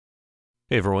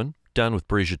Hey everyone, Don with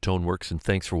Brazier Toneworks, and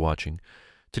thanks for watching.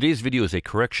 Today's video is a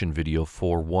correction video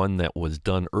for one that was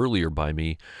done earlier by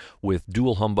me with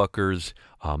dual humbuckers,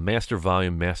 master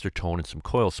volume, master tone, and some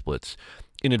coil splits.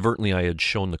 Inadvertently, I had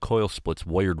shown the coil splits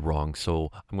wired wrong,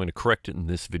 so I'm going to correct it in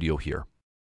this video here.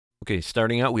 Okay,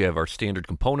 starting out, we have our standard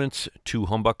components, 2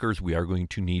 humbuckers. We are going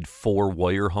to need 4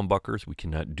 wire humbuckers. We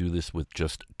cannot do this with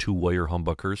just 2 wire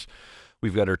humbuckers.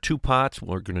 We've got our 2 pots.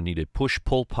 We're going to need a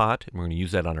push-pull pot, and we're going to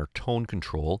use that on our tone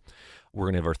control. We're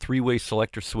going to have our 3-way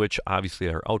selector switch, obviously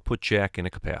our output jack, and a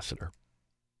capacitor.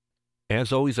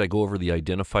 As always, I go over the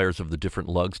identifiers of the different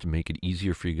lugs to make it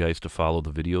easier for you guys to follow the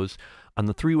videos. On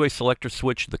the 3-way selector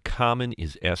switch, the common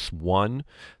is S1.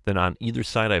 Then on either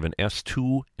side, I have an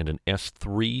S2 and an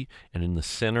S3, and in the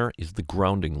center is the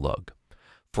grounding lug.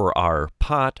 For our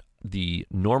pot, the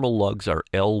normal lugs are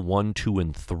L1, 2,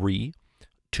 and 3.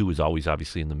 2 is always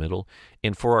obviously in the middle.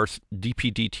 And for our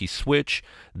DP/DT switch,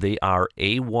 they are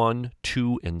A1,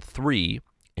 2, and 3,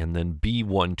 and then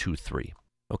B1, 2, 3.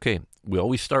 Okay, we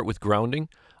always start with grounding.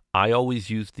 I always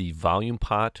use the volume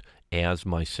pot as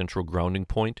my central grounding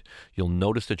point. You'll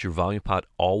notice that your volume pot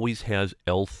always has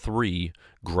L3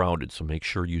 grounded, so make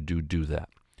sure you do that.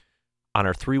 On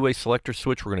our 3-way selector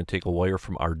switch, we're going to take a wire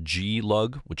from our G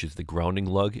lug, which is the grounding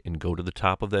lug, and go to the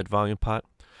top of that volume pot.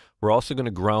 We're also going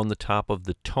to ground the top of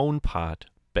the tone pot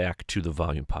back to the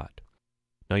volume pot.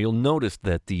 Now you'll notice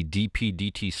that the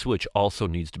DP/DT switch also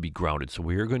needs to be grounded. So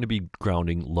we're going to be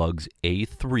grounding lugs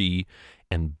A3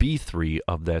 and B3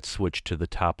 of that switch to the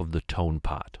top of the tone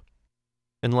pot.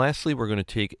 And lastly, we're going to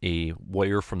take a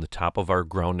wire from the top of our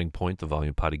grounding point, the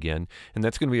volume pot again, and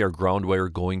that's going to be our ground wire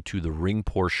going to the ring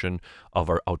portion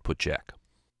of our output jack.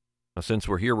 Now since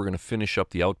we're here, we're going to finish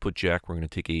up the output jack. We're going to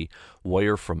take a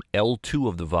wire from L2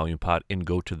 of the volume pot and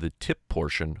go to the tip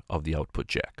portion of the output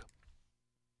jack.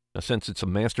 Now since it's a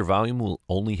master volume, we'll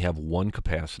only have one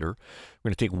capacitor. We're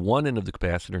going to take one end of the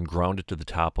capacitor and ground it to the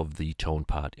top of the tone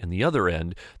pot. And the other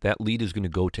end, that lead is going to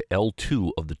go to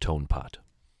L2 of the tone pot.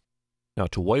 Now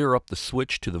to wire up the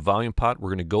switch to the volume pot, we're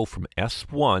going to go from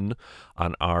S1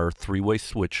 on our 3-way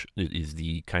switch. It is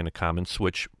the kind of common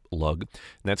switch lug, and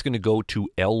that's going to go to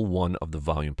L1 of the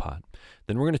volume pot.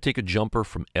 Then we're going to take a jumper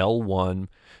from L1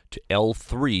 to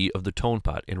L3 of the tone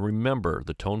pot. And remember,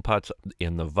 the tone pots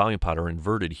and the volume pot are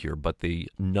inverted here, but the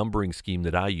numbering scheme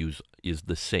that I use is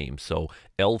the same. So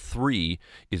L3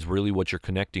 is really what you're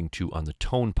connecting to on the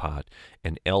tone pot,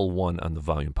 and L1 on the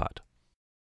volume pot.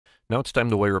 Now it's time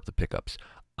to wire up the pickups.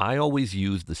 I always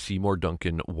use the Seymour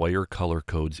Duncan wire color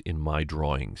codes in my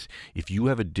drawings. If you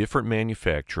have a different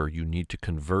manufacturer, you need to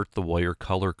convert the wire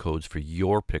color codes for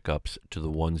your pickups to the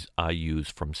ones I use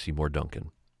from Seymour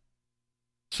Duncan.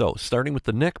 So, starting with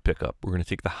the neck pickup, we're going to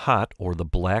take the hot or the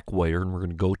black wire and we're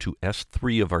going to go to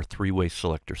S3 of our 3-way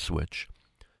selector switch.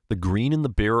 The green and the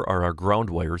bare are our ground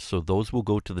wires, so those will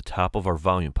go to the top of our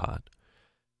volume pot.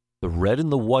 The red and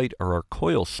the white are our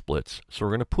coil splits, so we're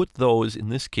going to put those, in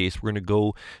this case, we're going to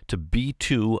go to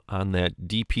B2 on that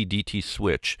DP/DT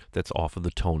switch that's off of the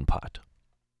tone pot.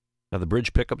 Now the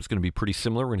bridge pickup is going to be pretty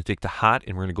similar. We're going to take the hot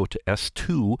and we're going to go to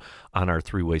S2 on our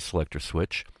 3-way selector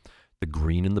switch. The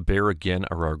green and the bare again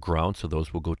are our ground, so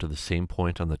those will go to the same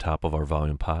point on the top of our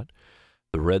volume pot.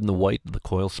 The red and the white, the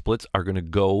coil splits, are going to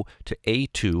go to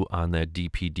A2 on that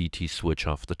DP/DT switch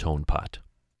off the tone pot.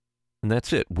 And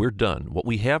that's it. We're done. What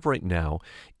we have right now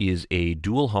is a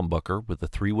dual humbucker with a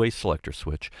 3-way selector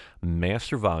switch,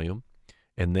 master volume,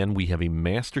 and then we have a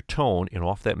master tone, and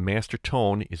off that master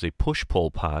tone is a push-pull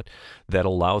pot that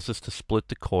allows us to split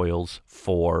the coils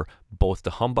for both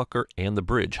the humbucker and the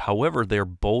bridge. However, they're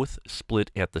both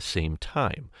split at the same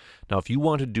time. Now, if you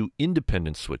want to do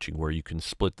independent switching, where you can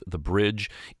split the bridge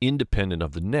independent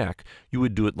of the neck, you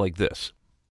would do it like this.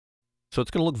 So it's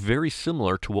going to look very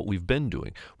similar to what we've been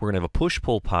doing. We're going to have a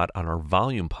push-pull pot on our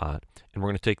volume pot, and we're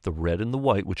going to take the red and the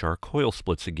white, which are coil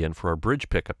splits again for our bridge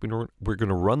pickup, and we're going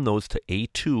to run those to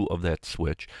A2 of that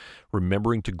switch,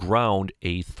 remembering to ground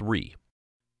A3.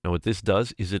 Now what this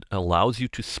does is it allows you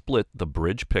to split the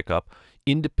bridge pickup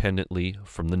independently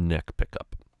from the neck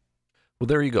pickup. Well,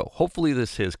 there you go. Hopefully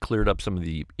this has cleared up some of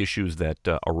the issues that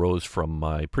arose from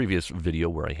my previous video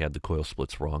where I had the coil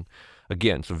splits wrong.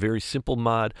 Again, it's a very simple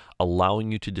mod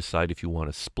allowing you to decide if you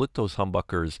want to split those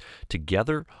humbuckers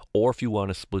together or if you want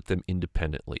to split them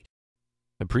independently.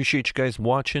 I appreciate you guys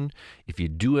watching. If you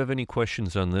do have any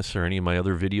questions on this or any of my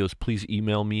other videos, please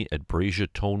email me at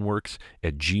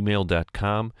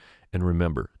braziertoneworks@gmail.com. And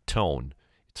remember, tone,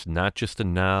 it's not just a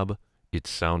knob,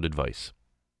 it's sound advice.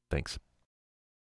 Thanks.